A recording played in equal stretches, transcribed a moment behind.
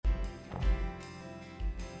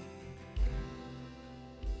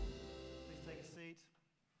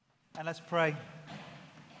And let's pray.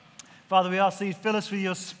 Father, we ask that you fill us with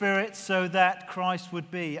your Spirit so that Christ would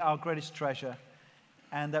be our greatest treasure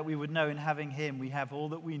and that we would know in having him we have all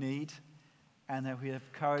that we need and that we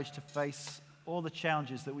have courage to face all the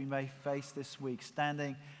challenges that we may face this week,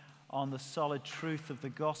 standing on the solid truth of the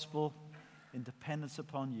gospel in dependence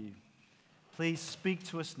upon you. Please speak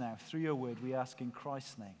to us now through your word, we ask in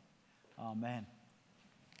Christ's name. Amen.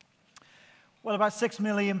 Well, about 6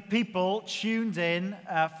 million people tuned in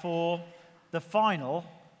for the final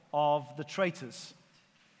of the traitors.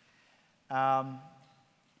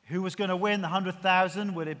 Who was going to win the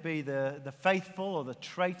 100,000? Would it be the faithful or the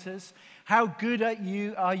traitors? How good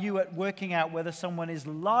are you at working out whether someone is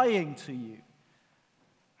lying to you?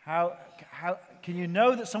 How can you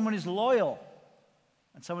know that someone is loyal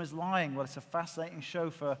and someone is lying? Well, it's a fascinating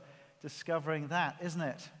show for discovering that, isn't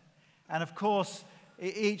it? And of course,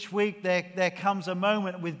 each week there comes a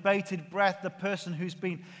moment with bated breath, the person who's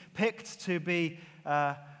been picked to be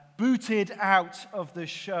booted out of the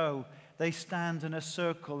show. They stand in a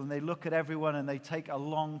circle and they look at everyone and they take a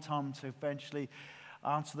long time to eventually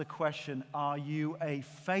answer the question, are you a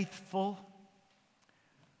faithful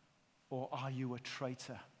or are you a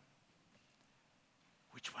traitor?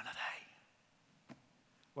 Which one are they?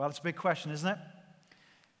 Well, it's a big question, isn't it?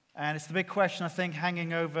 And it's the big question, I think,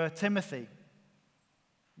 hanging over Timothy.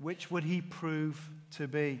 Which would he prove to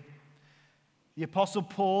be? The Apostle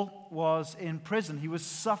Paul was in prison. He was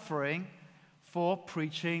suffering for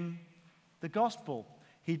preaching the gospel.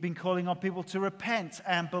 He'd been calling on people to repent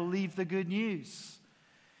and believe the good news.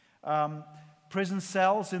 Prison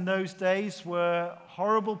cells in those days were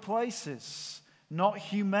horrible places, not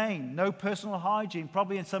humane, no personal hygiene,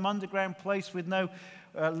 probably in some underground place with no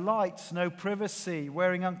lights, no privacy,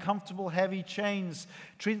 wearing uncomfortable heavy chains,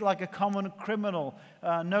 treated like a common criminal,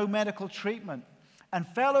 no medical treatment. And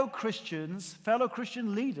fellow Christian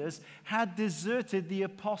leaders had deserted the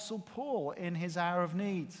Apostle Paul in his hour of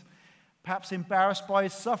need. Perhaps embarrassed by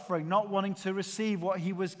his suffering, not wanting to receive what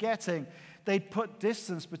he was getting, they'd put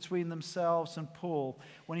distance between themselves and Paul.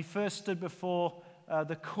 When he first stood before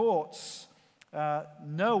the courts,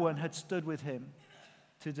 no one had stood with him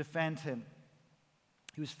to defend him.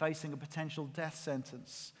 He was facing a potential death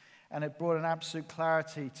sentence, and it brought an absolute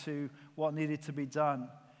clarity to what needed to be done.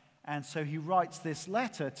 And so he writes this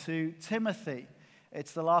letter to Timothy.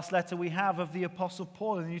 It's the last letter we have of the Apostle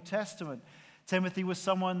Paul in the New Testament. Timothy was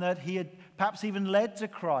someone that he had perhaps even led to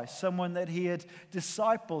Christ, someone that he had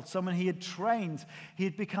discipled, someone he had trained. He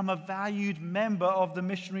had become a valued member of the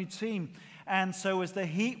missionary team. And so as the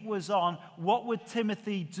heat was on, what would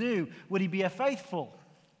Timothy do? Would he be a faithful?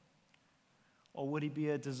 Or would he be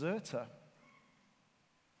a deserter?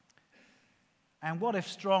 And what if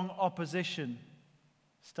strong opposition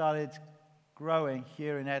started growing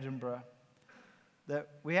here in Edinburgh? That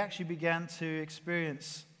we actually began to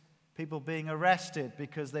experience people being arrested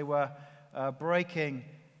because they were breaking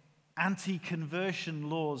anti-conversion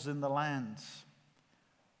laws in the land.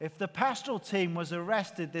 If the pastoral team was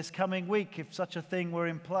arrested this coming week, if such a thing were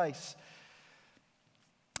in place,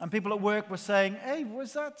 and people at work were saying, hey,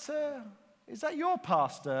 is that your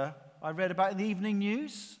pastor I read about in the evening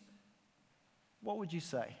news? What would you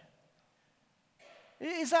say?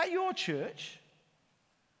 Is that your church?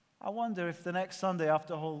 I wonder if the next Sunday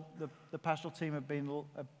after the pastoral team had been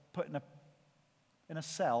put in a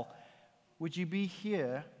cell, would you be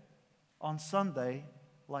here on Sunday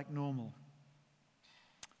like normal?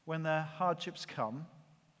 When the hardships come,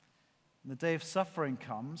 when the day of suffering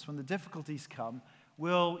comes, when the difficulties come,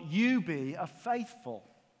 will you be a faithful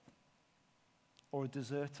or a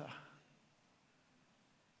deserter?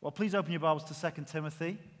 Well, please open your Bibles to 2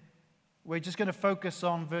 Timothy. We're just going to focus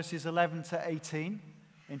on verses 11 to 18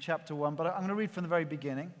 in chapter 1, but I'm going to read from the very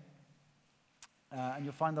beginning. And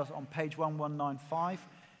you'll find that on page 1195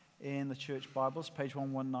 in the church Bibles, page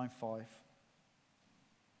 1195.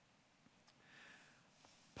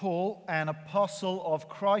 Paul, an apostle of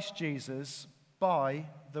Christ Jesus by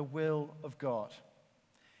the will of God,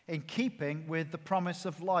 in keeping with the promise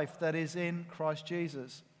of life that is in Christ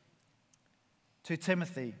Jesus. To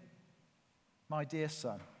Timothy, my dear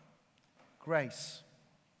son, grace,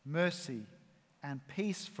 mercy, and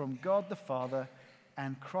peace from God the Father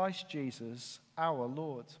and Christ Jesus our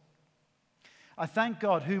Lord. I thank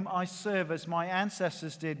God, whom I serve as my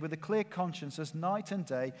ancestors did, with a clear conscience, as night and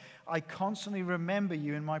day I constantly remember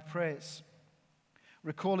you in my prayers.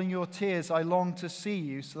 Recalling your tears, I long to see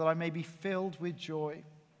you so that I may be filled with joy.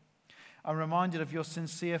 I'm reminded of your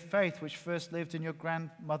sincere faith, which first lived in your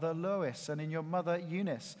grandmother Lois and in your mother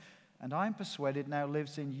Eunice, and I am persuaded now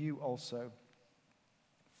lives in you also.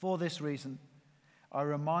 For this reason, I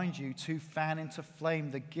remind you to fan into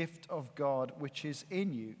flame the gift of God which is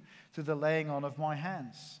in you through the laying on of my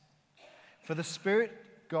hands. For the Spirit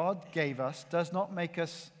God gave us does not make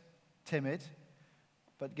us timid,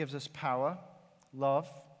 but gives us power, love,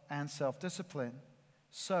 and self-discipline.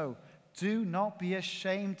 So, do not be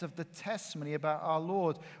ashamed of the testimony about our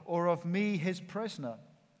Lord or of me, his prisoner.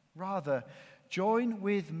 Rather, join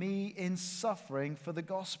with me in suffering for the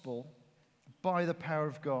gospel by the power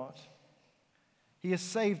of God. He has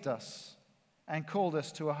saved us and called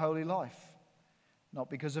us to a holy life, not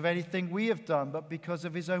because of anything we have done, but because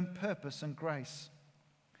of his own purpose and grace.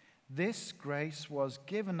 This grace was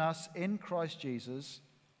given us in Christ Jesus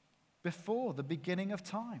before the beginning of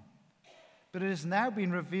time. But it has now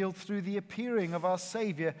been revealed through the appearing of our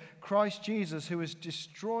Savior, Christ Jesus, who has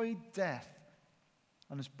destroyed death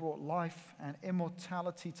and has brought life and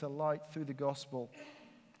immortality to light through the gospel.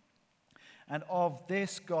 And of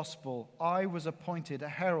this gospel I was appointed a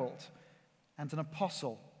herald and an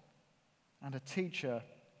apostle and a teacher.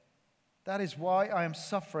 That is why I am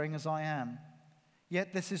suffering as I am.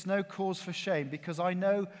 Yet this is no cause for shame, because I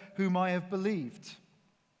know whom I have believed,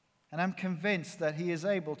 and am convinced that he is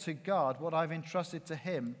able to guard what I've entrusted to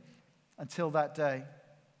him until that day.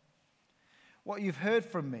 What you've heard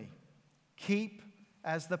from me, keep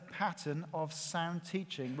as the pattern of sound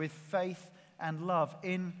teaching with faith and love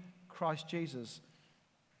in Christ Jesus.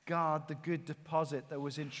 Guard the good deposit that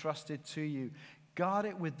was entrusted to you. Guard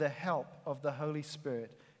it with the help of the Holy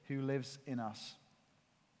Spirit who lives in us.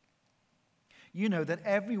 You know that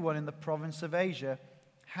everyone in the province of Asia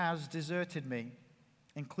has deserted me,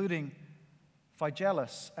 including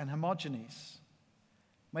Phygellus and Hermogenes.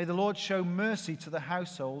 May the Lord show mercy to the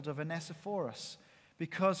household of Onesiphorus,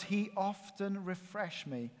 because he often refreshed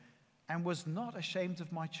me and was not ashamed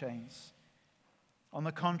of my chains. On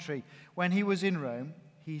the contrary, when he was in Rome,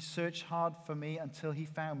 he searched hard for me until he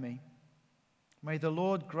found me. May the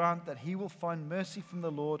Lord grant that he will find mercy from the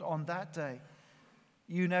Lord on that day.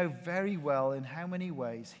 You know very well in how many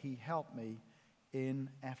ways he helped me in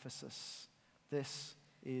Ephesus. This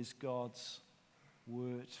is God's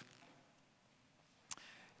word.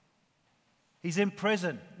 He's in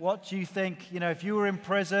prison. What do you think? If you were in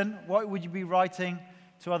prison, what would you be writing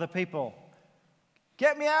to other people?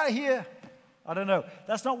 Get me out of here. I don't know.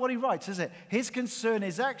 That's not what he writes, is it? His concern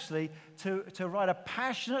is actually to write a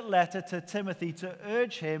passionate letter to Timothy to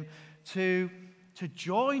urge him to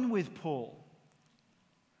join with Paul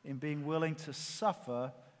in being willing to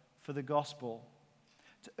suffer for the gospel,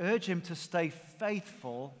 to urge him to stay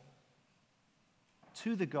faithful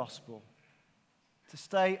to the gospel, to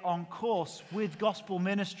stay on course with gospel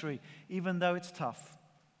ministry, even though it's tough.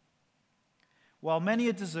 While many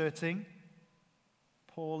are deserting,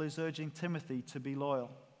 Paul is urging Timothy to be loyal.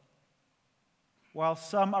 While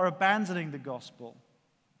some are abandoning the gospel,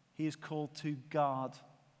 he is called to guard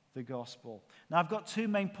the gospel. Now, I've got two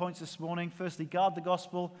main points this morning. Firstly, guard the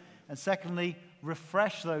gospel, and secondly,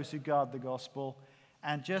 refresh those who guard the gospel.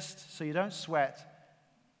 And just so you don't sweat,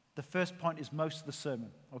 the first point is most of the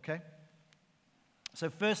sermon, okay? So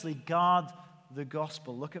firstly, guard the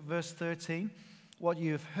gospel. Look at verse 13. What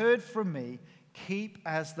you have heard from me, keep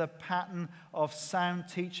as the pattern of sound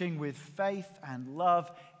teaching with faith and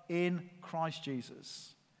love in Christ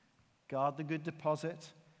Jesus. Guard the good deposit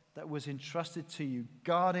that was entrusted to you.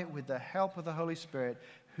 Guard it with the help of the Holy Spirit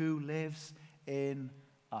who lives in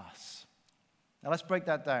us. Now let's break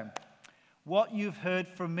that down. What you've heard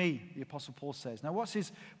from me, the Apostle Paul says. Now what's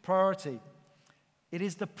his priority? It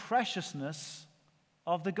is the preciousness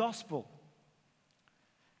of the gospel.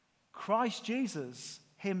 Christ Jesus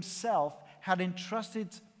himself had entrusted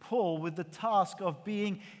Paul with the task of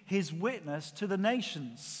being his witness to the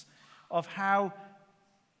nations of how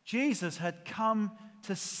Jesus had come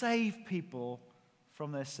to save people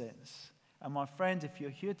from their sins. And my friend, if you're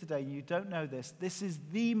here today and you don't know this, this is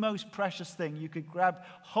the most precious thing you could grab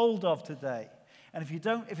hold of today. And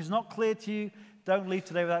if it's not clear to you, don't leave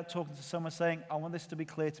today without talking to someone saying, I want this to be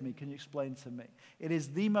clear to me. Can you explain to me? It is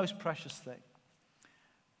the most precious thing.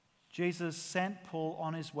 Jesus sent Paul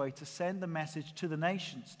on his way to send the message to the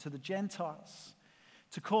nations, to the Gentiles,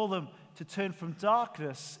 to call them to turn from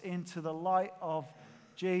darkness into the light of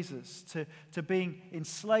Jesus, to being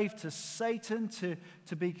enslaved to Satan,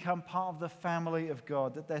 to become part of the family of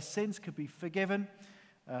God, that their sins could be forgiven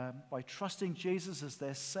by trusting Jesus as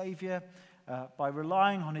their Savior, by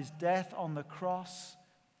relying on his death on the cross,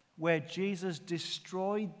 where Jesus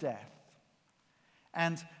destroyed death,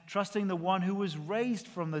 and trusting the one who was raised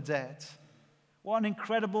from the dead. What an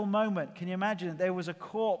incredible moment. Can you imagine? There was a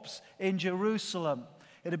corpse in Jerusalem.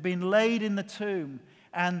 It had been laid in the tomb,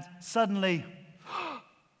 and suddenly,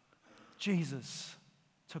 Jesus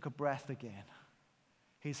took a breath again.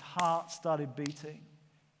 His heart started beating.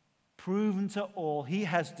 Proven to all, he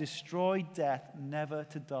has destroyed death, never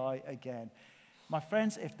to die again. My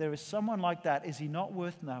friends, if there is someone like that, is he not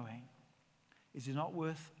worth knowing? Is he not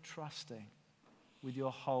worth trusting with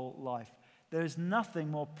your whole life? There is nothing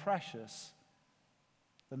more precious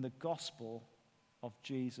than the gospel of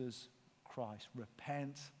Jesus Christ.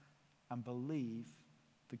 Repent and believe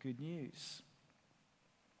the good news.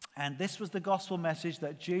 And this was the gospel message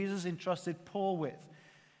that Jesus entrusted Paul with.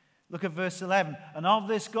 Look at verse 11. And of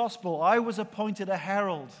this gospel I was appointed a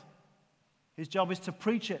herald. His job is to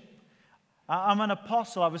preach it. I'm an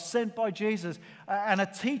apostle. I was sent by Jesus and a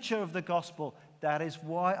teacher of the gospel. That is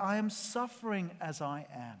why I am suffering as I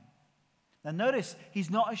am. Now notice, he's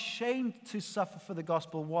not ashamed to suffer for the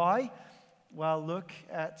gospel. Why? Well, look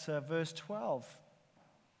at verse 12.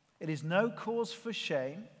 It is no cause for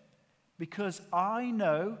shame, because I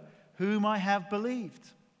know whom I have believed,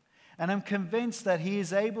 and am convinced that he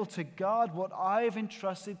is able to guard what I have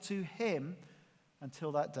entrusted to him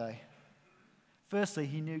until that day. Firstly,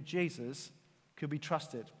 he knew Jesus could be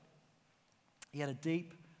trusted. He had a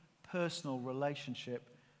deep personal relationship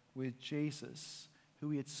with Jesus, who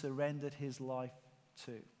he had surrendered his life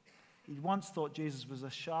to. He once thought Jesus was a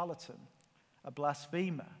charlatan, a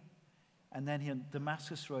blasphemer. And then on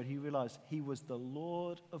Damascus Road, he realized he was the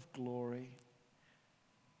Lord of glory.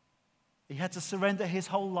 He had to surrender his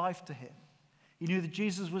whole life to him. He knew that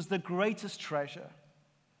Jesus was the greatest treasure.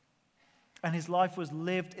 And his life was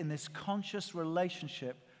lived in this conscious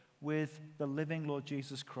relationship with the living Lord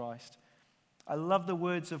Jesus Christ. I love the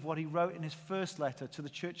words of what he wrote in his first letter to the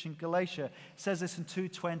church in Galatia. He says this in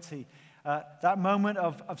 2:20. That moment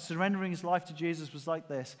of surrendering his life to Jesus was like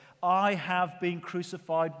this. I have been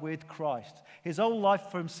crucified with Christ. His old life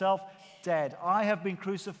for himself, dead. I have been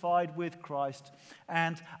crucified with Christ.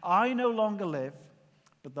 And I no longer live,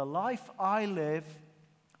 but the life I live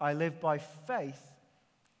by faith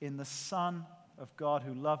in the Son of God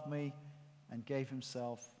who loved me and gave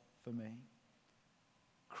himself for me.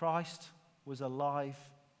 Christ was alive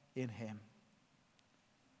in him.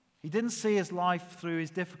 He didn't see his life through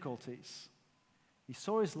his difficulties. He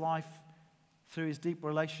saw his life through his deep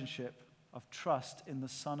relationship of trust in the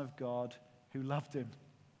Son of God who loved him,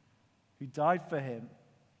 who died for him,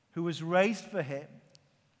 who was raised for him,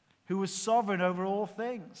 who was sovereign over all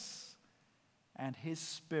things. And his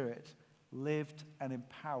Spirit lived and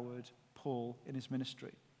empowered Paul in his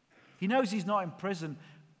ministry. He knows he's not in prison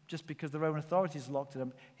just because the Roman authorities locked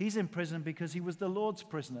him. He's in prison because he was the Lord's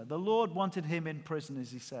prisoner. The Lord wanted him in prison,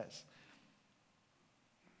 as he says.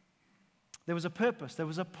 There was a purpose. There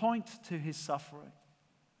was a point to his suffering.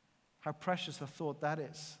 How precious a thought that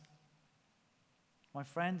is. My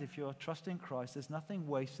friend, if you're trusting Christ, there's nothing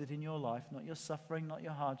wasted in your life, not your suffering, not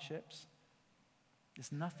your hardships.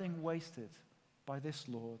 There's nothing wasted by this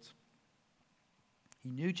Lord. He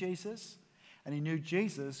knew Jesus, and he knew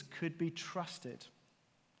Jesus could be trusted.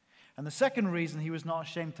 And the second reason he was not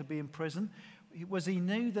ashamed to be in prison was he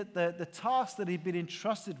knew that the task that he'd been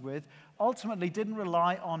entrusted with ultimately didn't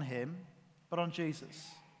rely on him, but on Jesus.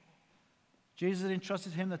 Jesus had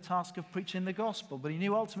entrusted him the task of preaching the gospel, but he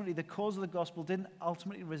knew ultimately the cause of the gospel didn't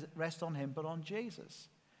ultimately rest on him, but on Jesus.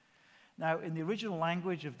 Now, in the original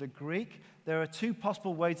language of the Greek, there are two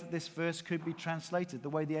possible ways that this verse could be translated. The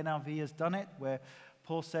way the NIV has done it, where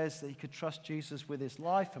Paul says that he could trust Jesus with his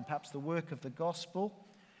life and perhaps the work of the gospel.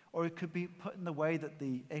 Or it could be put in the way that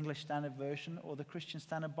the English Standard Version or the Christian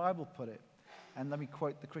Standard Bible put it. And let me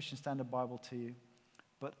quote the Christian Standard Bible to you.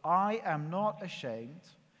 But I am not ashamed,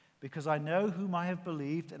 because I know whom I have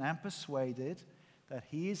believed and am persuaded that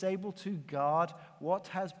he is able to guard what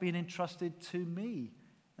has been entrusted to me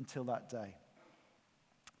until that day.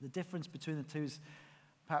 The difference between the two is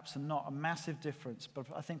perhaps not a massive difference, but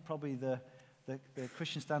I think probably the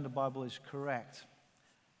Christian Standard Bible is correct.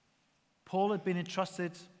 Paul had been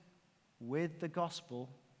entrusted with the gospel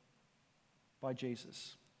by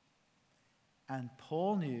Jesus. And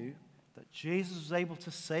Paul knew that Jesus was able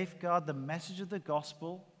to safeguard the message of the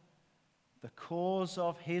gospel, the cause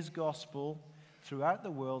of his gospel, throughout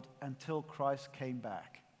the world until Christ came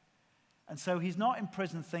back. And so he's not in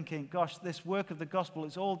prison thinking, gosh, this work of the gospel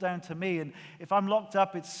is all down to me, and if I'm locked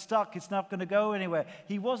up, it's stuck, it's not going to go anywhere.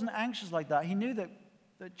 He wasn't anxious like that. He knew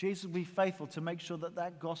that Jesus would be faithful to make sure that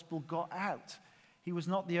that gospel got out. He was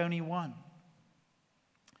not the only one.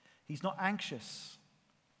 He's not anxious.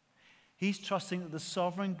 He's trusting that the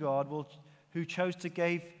sovereign God who chose to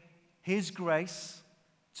give his grace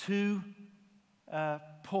to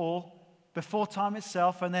Paul before time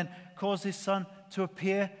itself and then caused his Son to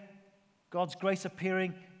appear, God's grace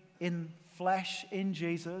appearing in flesh in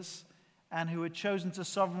Jesus, and who had chosen to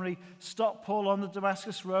sovereignly stop Paul on the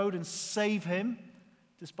Damascus road and save him,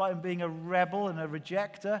 despite him being a rebel and a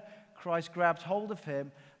rejecter, Christ grabbed hold of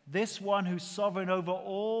him. This one who's sovereign over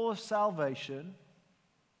all of salvation,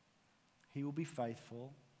 he will be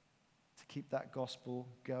faithful to keep that gospel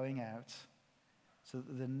going out so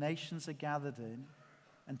that the nations are gathered in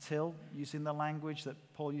until, using the language that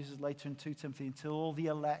Paul uses later in 2 Timothy, until all the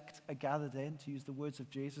elect are gathered in, to use the words of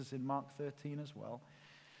Jesus in Mark 13 as well.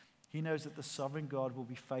 He knows that the sovereign God will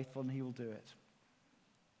be faithful and he will do it.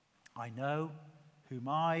 I know whom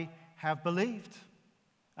I have believed,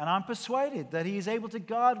 and I'm persuaded that he is able to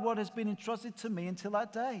guard what has been entrusted to me until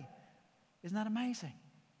that day. Isn't that amazing?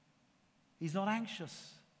 He's not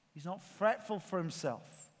anxious. He's not fretful for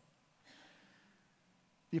himself.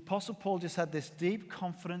 The Apostle Paul just had this deep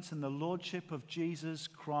confidence in the lordship of Jesus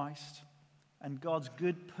Christ, and God's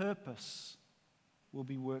good purpose will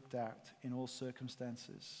be worked out in all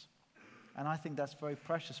circumstances. And I think that's very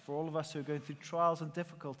precious for all of us who are going through trials and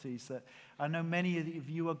difficulties that I know many of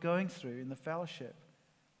you are going through in the fellowship.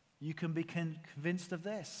 You can be convinced of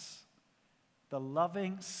this. The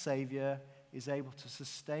loving Savior is able to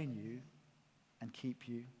sustain you and keep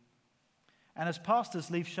you. And as pastors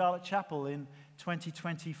leave Charlotte Chapel in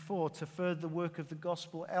 2024 to further the work of the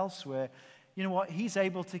gospel elsewhere, you know what? He's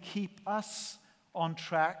able to keep us on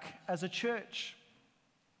track as a church.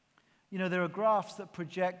 You know, there are graphs that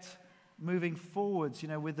project moving forwards, you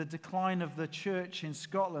know, with the decline of the church in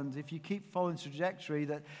Scotland. If you keep following the trajectory,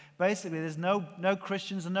 that basically there's no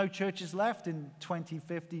Christians and no churches left in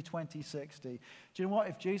 2050, 2060. Do you know what?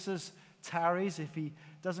 If Jesus tarries, if he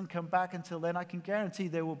doesn't come back until then, I can guarantee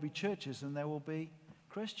there will be churches and there will be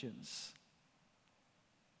Christians.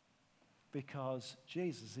 Because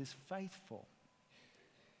Jesus is faithful.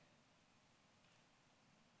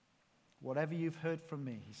 Whatever you've heard from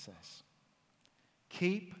me, he says,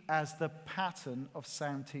 keep as the pattern of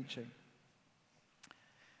sound teaching.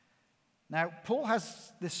 Now, Paul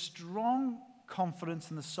has this strong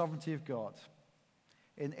confidence in the sovereignty of God,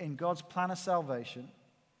 in God's plan of salvation.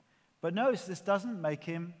 But notice this doesn't make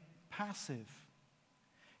him passive.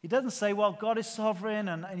 He doesn't say, well, God is sovereign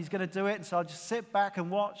and he's going to do it, and so I'll just sit back and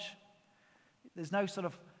watch. There's no sort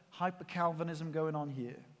of hyper-Calvinism going on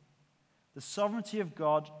here. The sovereignty of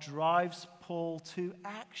God drives Paul to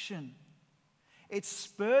action. It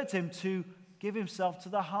spurred him to give himself to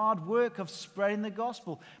the hard work of spreading the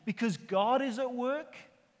gospel. Because God is at work,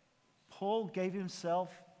 Paul gave himself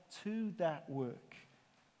to that work.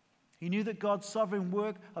 He knew that God's sovereign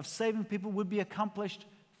work of saving people would be accomplished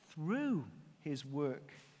through his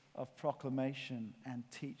work of proclamation and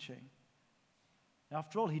teaching.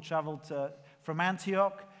 After all, he traveled from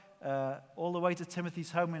Antioch all the way to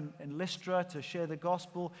Timothy's home in Lystra to share the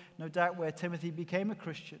gospel, no doubt where Timothy became a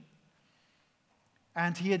Christian.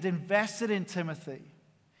 And he had invested in Timothy,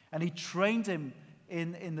 and he trained him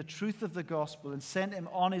in the truth of the gospel and sent him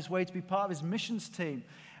on his way to be part of his missions team.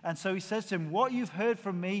 And so he says to him, what you've heard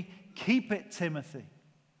from me, keep it, Timothy.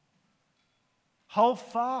 Hold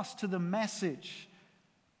fast to the message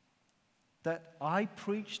that I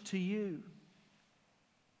preach to you.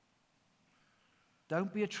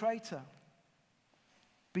 Don't be a traitor.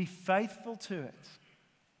 Be faithful to it.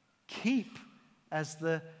 Keep as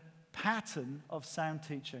the pattern of sound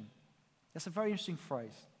teaching. That's a very interesting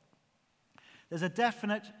phrase. There's a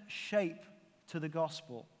definite shape to the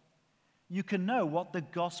gospel. You can know what the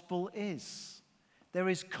gospel is. There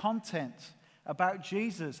is content about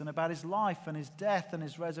Jesus and about his life and his death and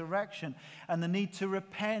his resurrection and the need to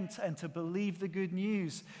repent and to believe the good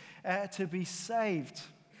news, to be saved.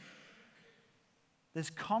 There's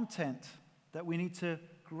content that we need to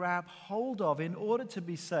grab hold of in order to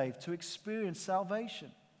be saved, to experience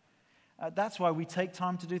salvation. That's why we take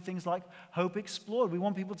time to do things like Hope Explored. We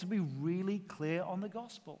want people to be really clear on the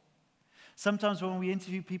gospel. Sometimes when we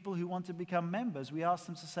interview people who want to become members, we ask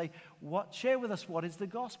them to say, share with us what is the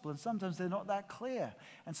gospel. And sometimes they're not that clear.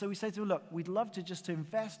 And so we say to them, look, we'd love to just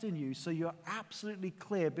invest in you so you're absolutely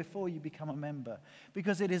clear before you become a member.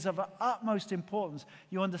 Because it is of utmost importance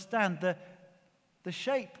you understand the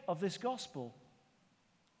shape of this gospel,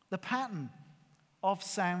 the pattern of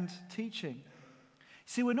sound teaching.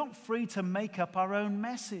 See, we're not free to make up our own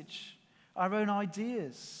message, our own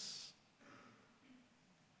ideas.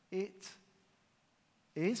 It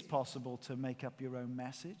is possible to make up your own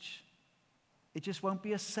message. It just won't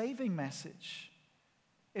be a saving message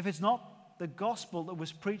if it's not the gospel that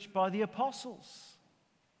was preached by the apostles,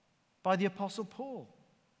 by the Apostle Paul.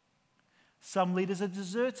 Some leaders are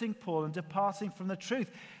deserting Paul and departing from the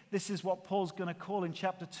truth. This is what Paul's going to call in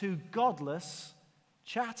chapter 2 godless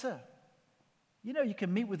chatter. You know, you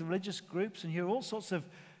can meet with religious groups and hear all sorts of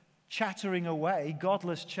chattering away,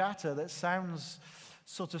 godless chatter that sounds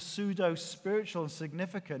sort of pseudo-spiritual and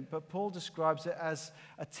significant, but Paul describes it as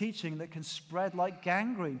a teaching that can spread like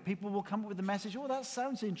gangrene. People will come up with the message, oh, that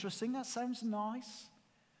sounds interesting, that sounds nice.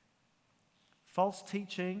 False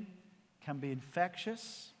teaching can be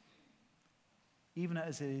infectious, even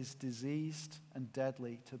as it is diseased and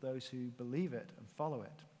deadly to those who believe it and follow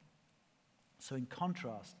it. So in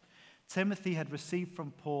contrast, Timothy had received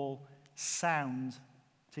from Paul sound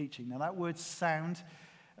teaching. Now that word sound,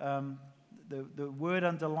 the word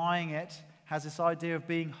underlying it has this idea of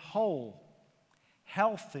being whole,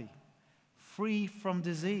 healthy, free from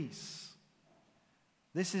disease.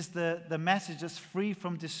 This is the message that's free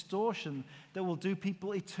from distortion that will do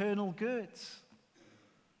people eternal good.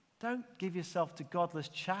 Don't give yourself to godless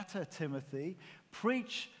chatter, Timothy.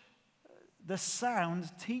 Preach the sound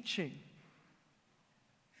teaching.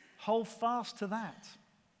 Hold fast to that.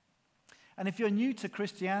 And if you're new to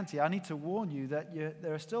Christianity, I need to warn you that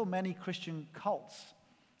there are still many Christian cults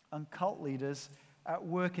and cult leaders at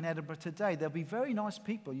work in Edinburgh today. They'll be very nice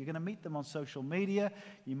people. You're going to meet them on social media.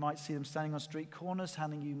 You might see them standing on street corners,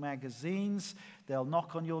 handing you magazines. They'll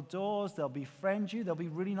knock on your doors. They'll befriend you. They'll be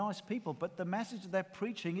really nice people. But the message that they're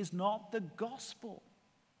preaching is not the gospel.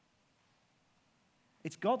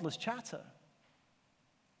 It's godless chatter.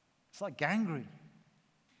 It's like gangrene.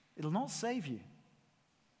 It'll not save you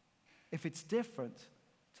if it's different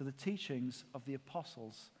to the teachings of the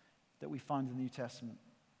apostles that we find in the New Testament.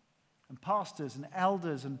 And pastors and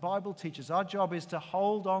elders and Bible teachers, our job is to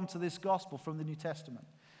hold on to this gospel from the New Testament.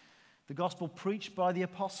 The gospel preached by the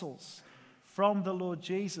apostles from the Lord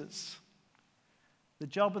Jesus. The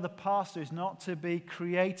job of the pastor is not to be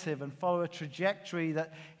creative and follow a trajectory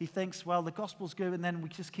that he thinks, well, the gospel's good, and then we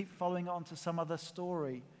just keep following on to some other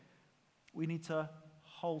story. We need to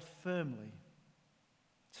hold firmly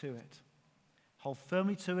to it. Hold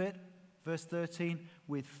firmly to it, verse 13,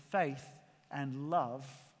 with faith and love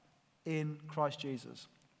in Christ Jesus.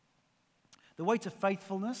 The way to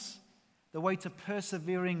faithfulness, the way to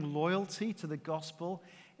persevering loyalty to the gospel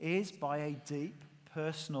is by a deep,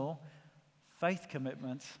 personal faith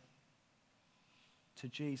commitment to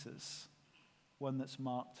Jesus, one that's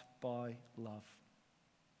marked by love.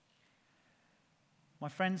 My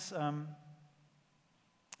friends,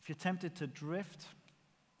 if you're tempted to drift,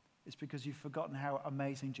 it's because you've forgotten how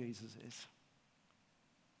amazing Jesus is.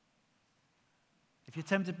 If you're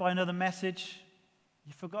tempted by another message,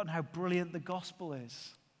 you've forgotten how brilliant the gospel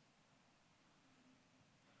is.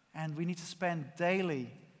 And we need to spend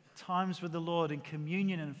daily times with the Lord in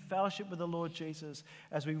communion and fellowship with the Lord Jesus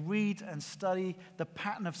as we read and study the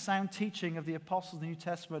pattern of sound teaching of the apostles of the New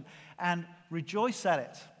Testament and rejoice at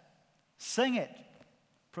it, sing it,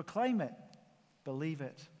 proclaim it, believe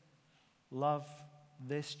it, love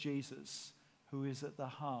this Jesus who is at the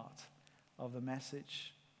heart of the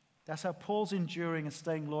message. That's how Paul's enduring and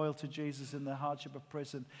staying loyal to Jesus in the hardship of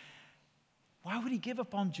prison. Why would he give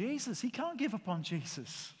up on Jesus? He can't give up on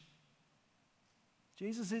Jesus.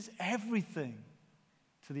 Jesus is everything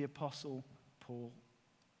to the Apostle Paul.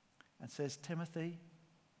 And says, Timothy,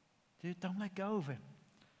 dude, don't let go of him.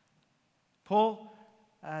 Paul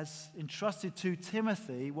has entrusted to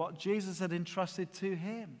Timothy what Jesus had entrusted to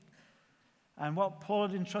him. And what Paul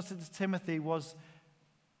had entrusted to Timothy was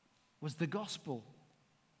the gospel,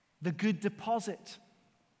 the good deposit.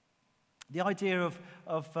 The idea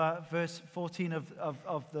of verse 14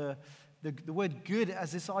 of the word good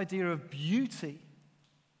as this idea of beauty.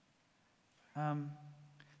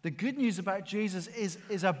 The good news about Jesus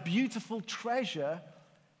is a beautiful treasure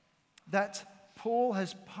that Paul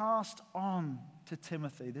has passed on to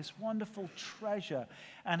Timothy, this wonderful treasure.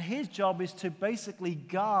 And his job is to basically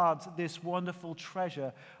guard this wonderful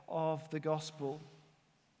treasure of the gospel.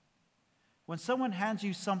 When someone hands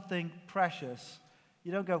you something precious,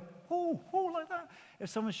 you don't go, oh, like that. If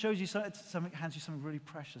someone shows you something, hands you something really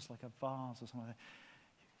precious, like a vase or something like that,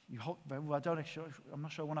 you hold, well, I'm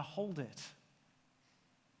not sure I want to hold it.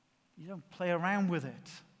 You don't play around with it.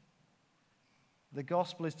 The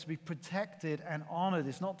gospel is to be protected and honored.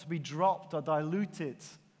 It's not to be dropped or diluted.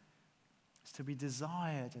 It's to be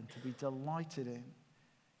desired and to be delighted in.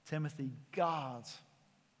 Timothy, guard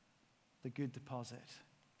the good deposit.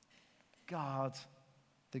 Guard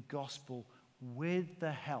the gospel with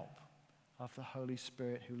the help of the Holy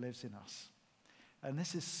Spirit who lives in us. And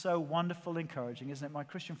this is so wonderful, encouraging, isn't it? My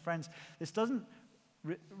Christian friends, this doesn't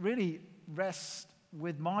really rest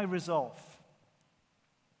with my resolve.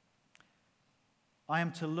 I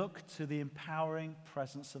am to look to the empowering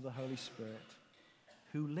presence of the Holy Spirit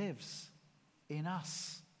who lives in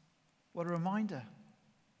us. What a reminder.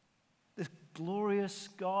 The glorious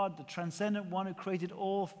God, the transcendent one who created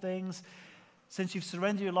all things, since you've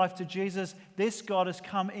surrendered your life to Jesus, this God has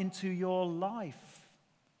come into your life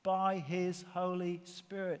by his Holy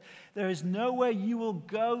Spirit. There is nowhere you will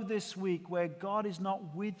go this week where God is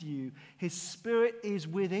not with you. His Spirit is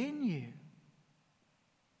within you.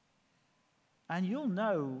 And you'll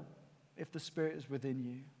know if the Spirit is within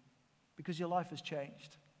you because your life has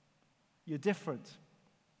changed. You're different.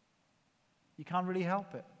 You can't really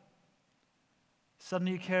help it.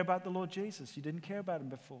 Suddenly you care about the Lord Jesus. You didn't care about him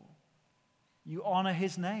before. You honor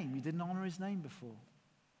his name. You didn't honor his name before.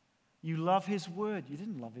 You love his word. You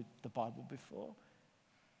didn't love the Bible before.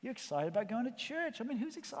 You're excited about going to church. I mean,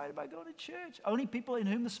 who's excited about going to church? Only people in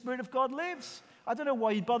whom the Spirit of God lives. I don't know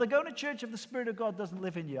why you'd bother going to church if the Spirit of God doesn't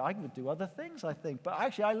live in you. I would do other things, I think. But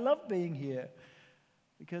actually, I love being here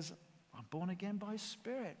because I'm born again by his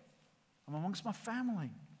Spirit. I'm amongst my family.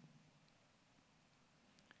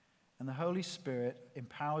 And the Holy Spirit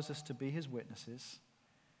empowers us to be his witnesses.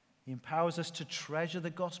 He empowers us to treasure the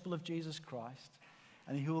gospel of Jesus Christ.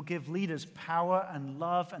 And he will give leaders power and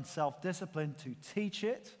love and self-discipline to teach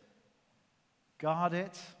it, guard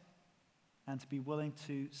it, and to be willing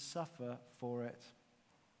to suffer for it.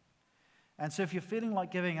 And so if you're feeling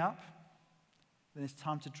like giving up, then it's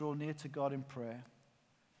time to draw near to God in prayer,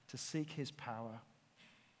 to seek his power.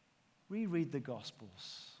 Reread the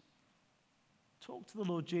Gospels. Talk to the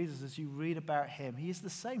Lord Jesus as you read about him. He is the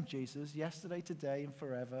same Jesus, yesterday, today, and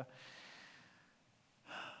forever.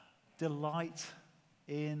 Delight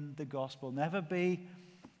in the gospel. Never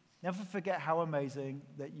forget how amazing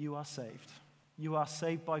that you are saved. You are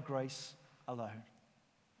saved by grace alone.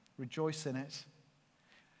 Rejoice in it.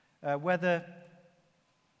 Whether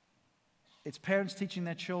it's parents teaching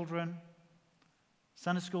their children,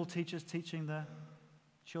 Sunday school teachers teaching the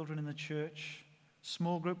children in the church,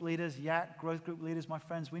 small group leaders, growth group leaders, my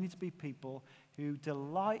friends, we need to be people who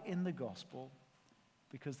delight in the gospel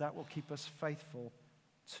because that will keep us faithful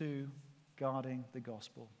to guarding the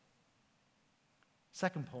gospel.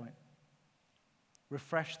 Second point,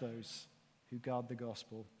 refresh those who guard the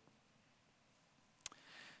gospel.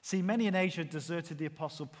 See, many in Asia deserted the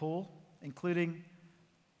Apostle Paul, including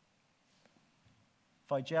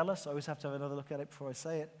Phygellus. I always have to have another look at it before I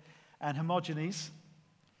say it. And Hermogenes.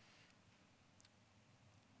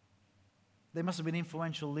 They must have been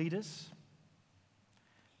influential leaders.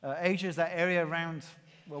 Asia is that area around,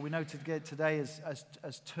 well, we know today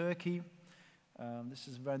as Turkey. This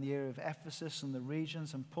is around the area of Ephesus and the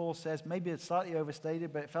regions. And Paul says, maybe it's slightly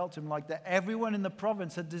overstated, but it felt to him like that everyone in the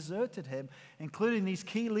province had deserted him, including these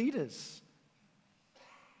key leaders.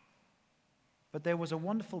 But there was a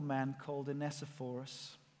wonderful man called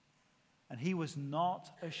Onesiphorus, and he was not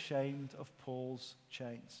ashamed of Paul's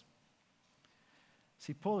chains.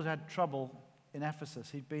 See, Paul had had trouble in Ephesus.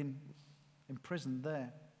 He'd been imprisoned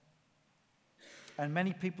there. And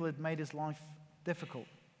many people had made his life difficult.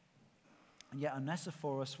 And yet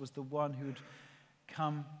Onesiphorus was the one who had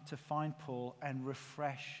come to find Paul and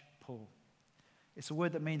refresh Paul. It's a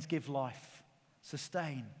word that means give life,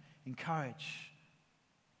 sustain, encourage.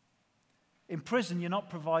 In prison, you're not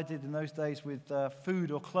provided in those days with food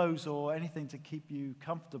or clothes or anything to keep you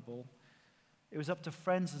comfortable. It was up to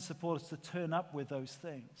friends and supporters to turn up with those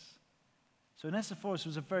things. So Onesiphorus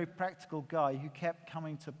was a very practical guy who kept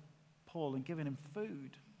coming to Paul and giving him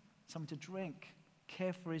food, something to drink,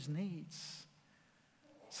 care for his needs,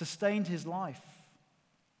 sustained his life.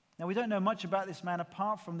 Now, we don't know much about this man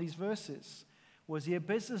apart from these verses. Was he a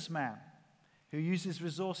businessman who used his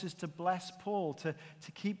resources to bless Paul, to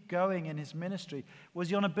keep going in his ministry? Was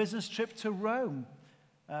he on a business trip to Rome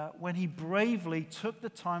when he bravely took the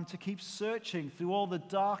time to keep searching through all the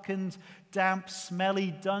darkened, damp,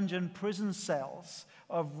 smelly dungeon prison cells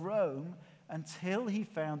of Rome until he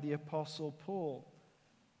found the Apostle Paul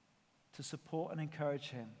to support and encourage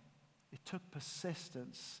him? It took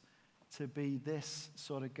persistence to be this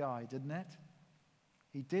sort of guy, didn't it?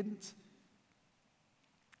 He didn't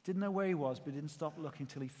know where he was, but he didn't stop looking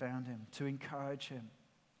till he found him, to encourage him.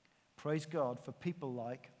 Praise God for people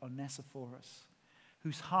like Onesiphorus,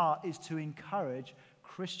 whose heart is to encourage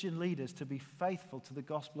Christian leaders to be faithful to the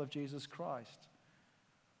gospel of Jesus Christ.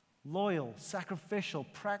 Loyal, sacrificial,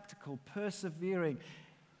 practical, persevering.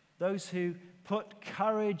 Those who put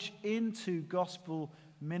courage into gospel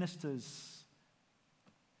ministers.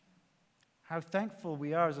 How thankful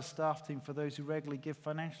we are as a staff team for those who regularly give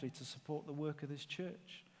financially to support the work of this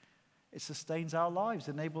church. It sustains our lives,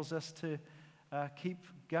 enables us to keep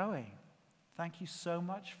going. Thank you so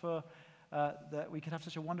much for that we could have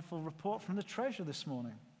such a wonderful report from the treasurer this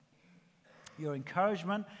morning. Your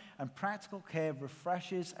encouragement and practical care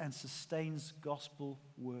refreshes and sustains gospel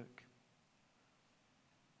work.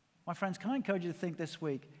 My friends, can I encourage you to think this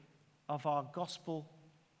week of our gospel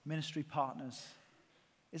ministry partners?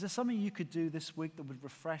 Is there something you could do this week that would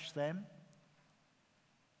refresh them?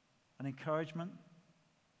 An encouragement?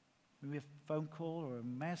 Maybe a phone call or a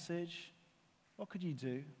message? What could you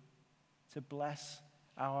do to bless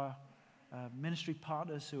our ministry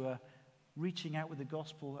partners who are reaching out with the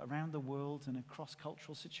gospel around the world and in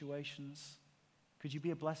cross-cultural situations? Could you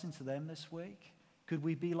be a blessing to them this week? Could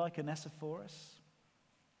we be like Onesiphorus?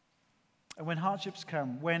 And when hardships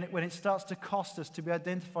come, when it starts to cost us to be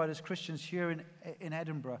identified as Christians here in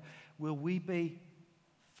Edinburgh, will we be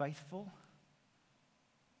faithful?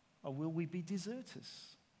 Or will we be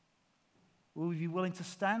deserters? Will we be willing to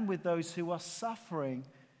stand with those who are suffering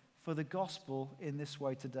for the gospel in this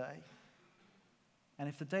way today? And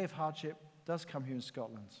if the day of hardship does come here in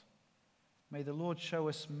Scotland, may the Lord show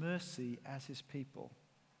us mercy as his people.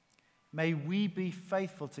 May we be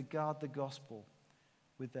faithful to guard the gospel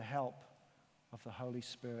with the help of the Holy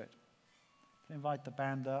Spirit. I invite the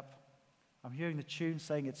band up. I'm hearing the tune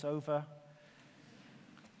saying it's over,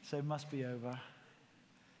 so it must be over.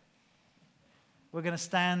 We're going to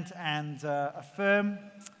stand and affirm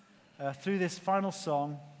through this final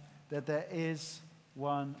song that there is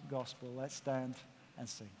one gospel. Let's stand and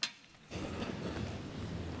sing.